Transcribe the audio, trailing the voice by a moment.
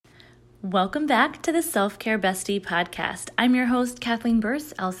Welcome back to the Self-Care Bestie podcast. I'm your host, Kathleen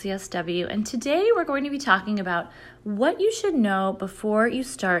Burse, LCSW, and today we're going to be talking about what you should know before you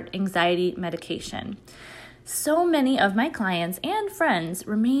start anxiety medication. So many of my clients and friends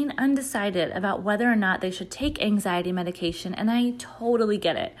remain undecided about whether or not they should take anxiety medication, and I totally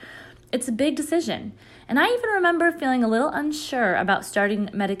get it. It's a big decision, and I even remember feeling a little unsure about starting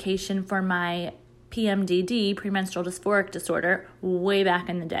medication for my PMDD, premenstrual dysphoric disorder, way back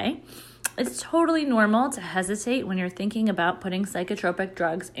in the day. It's totally normal to hesitate when you're thinking about putting psychotropic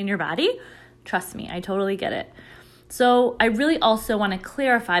drugs in your body. Trust me, I totally get it. So I really also want to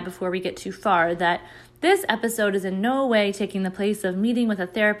clarify before we get too far that this episode is in no way taking the place of meeting with a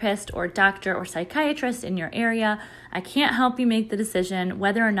therapist or doctor or psychiatrist in your area. I can't help you make the decision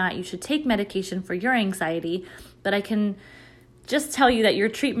whether or not you should take medication for your anxiety, but I can just tell you that your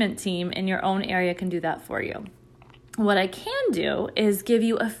treatment team in your own area can do that for you. What I can do is give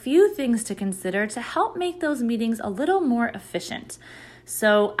you a few things to consider to help make those meetings a little more efficient.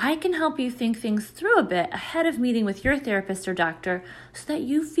 So I can help you think things through a bit ahead of meeting with your therapist or doctor so that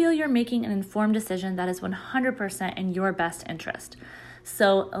you feel you're making an informed decision that is 100% in your best interest.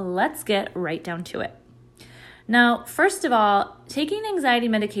 So let's get right down to it. Now, first of all, taking anxiety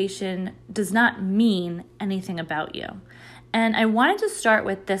medication does not mean anything about you. And I wanted to start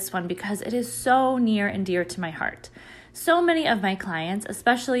with this one because it is so near and dear to my heart. So many of my clients,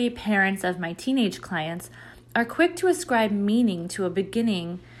 especially parents of my teenage clients, are quick to ascribe meaning to a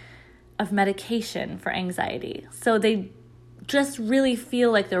beginning of medication for anxiety. So they just really feel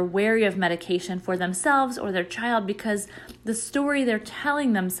like they're wary of medication for themselves or their child because the story they're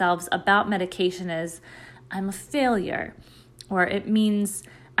telling themselves about medication is, I'm a failure, or it means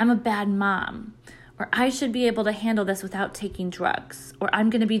I'm a bad mom, or I should be able to handle this without taking drugs, or I'm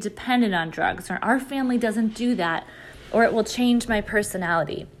going to be dependent on drugs, or our family doesn't do that, or it will change my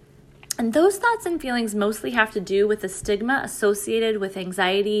personality. And those thoughts and feelings mostly have to do with the stigma associated with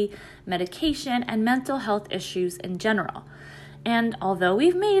anxiety, medication, and mental health issues in general. And although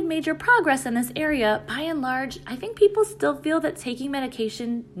we've made major progress in this area, by and large, I think people still feel that taking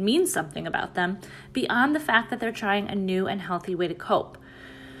medication means something about them beyond the fact that they're trying a new and healthy way to cope.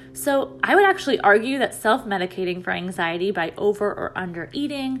 So I would actually argue that self-medicating for anxiety by over or under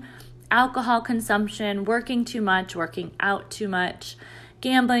eating, alcohol consumption, working too much, working out too much,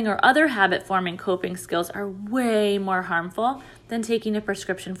 gambling, or other habit-forming coping skills are way more harmful than taking a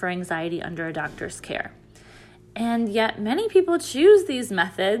prescription for anxiety under a doctor's care. And yet many people choose these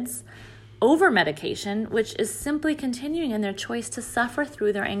methods over medication, which is simply continuing in their choice to suffer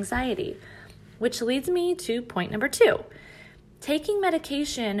through their anxiety, which leads me to point number 2. Taking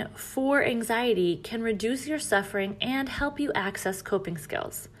medication for anxiety can reduce your suffering and help you access coping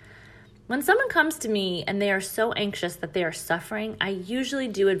skills. When someone comes to me and they are so anxious that they are suffering, I usually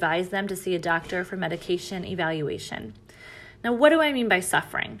do advise them to see a doctor for medication evaluation. Now, what do I mean by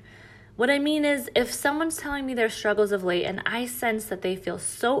suffering? What I mean is if someone's telling me their struggles of late and I sense that they feel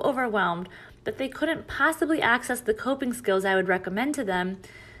so overwhelmed that they couldn't possibly access the coping skills I would recommend to them,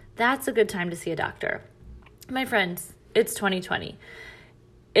 that's a good time to see a doctor. My friends, it's 2020.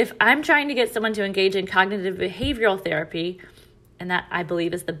 If I'm trying to get someone to engage in cognitive behavioral therapy, and that I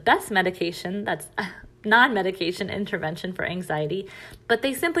believe is the best medication, that's non-medication intervention for anxiety, but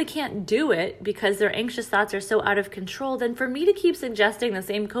they simply can't do it because their anxious thoughts are so out of control, then for me to keep suggesting the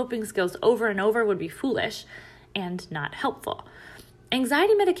same coping skills over and over would be foolish and not helpful.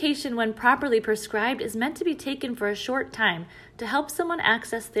 Anxiety medication, when properly prescribed, is meant to be taken for a short time to help someone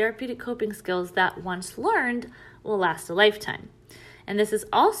access therapeutic coping skills that, once learned, will last a lifetime. And this is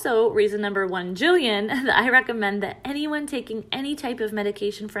also reason number 1 jillion that I recommend that anyone taking any type of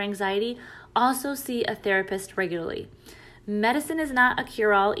medication for anxiety also see a therapist regularly. Medicine is not a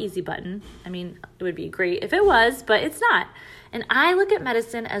cure-all easy button. I mean, it would be great if it was, but it's not. And I look at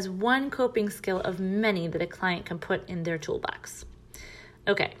medicine as one coping skill of many that a client can put in their toolbox.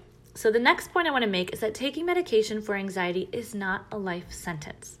 Okay, so the next point I want to make is that taking medication for anxiety is not a life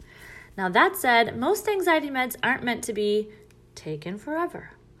sentence. Now, that said, most anxiety meds aren't meant to be taken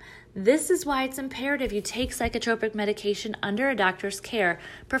forever. This is why it's imperative you take psychotropic medication under a doctor's care,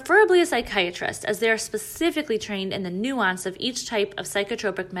 preferably a psychiatrist, as they are specifically trained in the nuance of each type of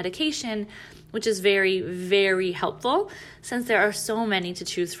psychotropic medication, which is very, very helpful since there are so many to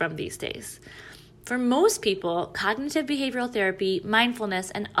choose from these days. For most people, cognitive behavioral therapy, mindfulness,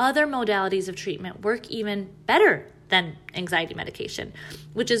 and other modalities of treatment work even better than anxiety medication,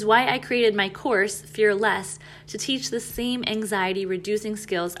 which is why I created my course, Fear Less, to teach the same anxiety-reducing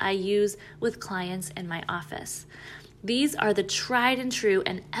skills I use with clients in my office. These are the tried and true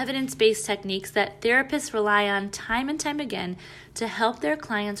and evidence-based techniques that therapists rely on time and time again to help their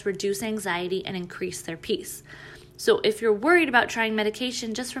clients reduce anxiety and increase their peace. So if you're worried about trying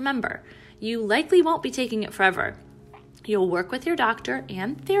medication, just remember, you likely won't be taking it forever. You'll work with your doctor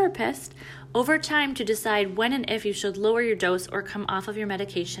and therapist over time to decide when and if you should lower your dose or come off of your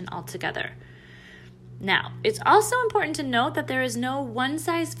medication altogether. Now, it's also important to note that there is no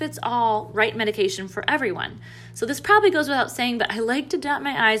one-size-fits-all right medication for everyone. So this probably goes without saying, but I like to dot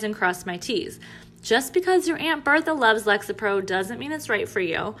my I's and cross my T's. Just because your Aunt Bertha loves Lexapro doesn't mean it's right for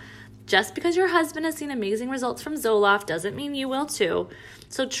you. Just because your husband has seen amazing results from Zoloft doesn't mean you will too.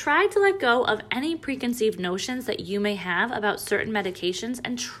 So try to let go of any preconceived notions that you may have about certain medications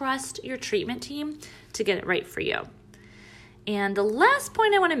and trust your treatment team to get it right for you. And the last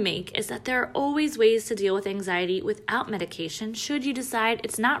point I want to make is that there are always ways to deal with anxiety without medication should you decide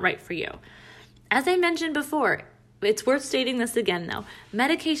it's not right for you. As I mentioned before, it's worth stating this again though,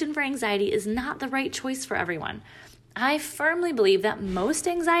 medication for anxiety is not the right choice for everyone. I firmly believe that most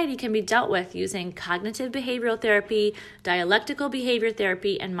anxiety can be dealt with using cognitive behavioral therapy, dialectical behavior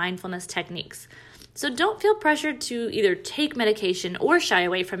therapy, and mindfulness techniques. So don't feel pressured to either take medication or shy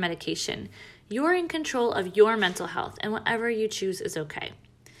away from medication. You're in control of your mental health, and whatever you choose is okay.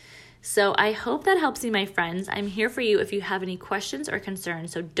 So I hope that helps you, my friends. I'm here for you if you have any questions or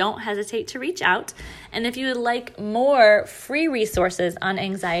concerns, so don't hesitate to reach out. And if you would like more free resources on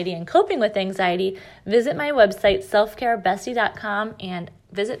anxiety and coping with anxiety, visit my website, selfcarebestie.com, and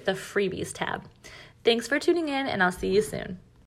visit the freebies tab. Thanks for tuning in, and I'll see you soon.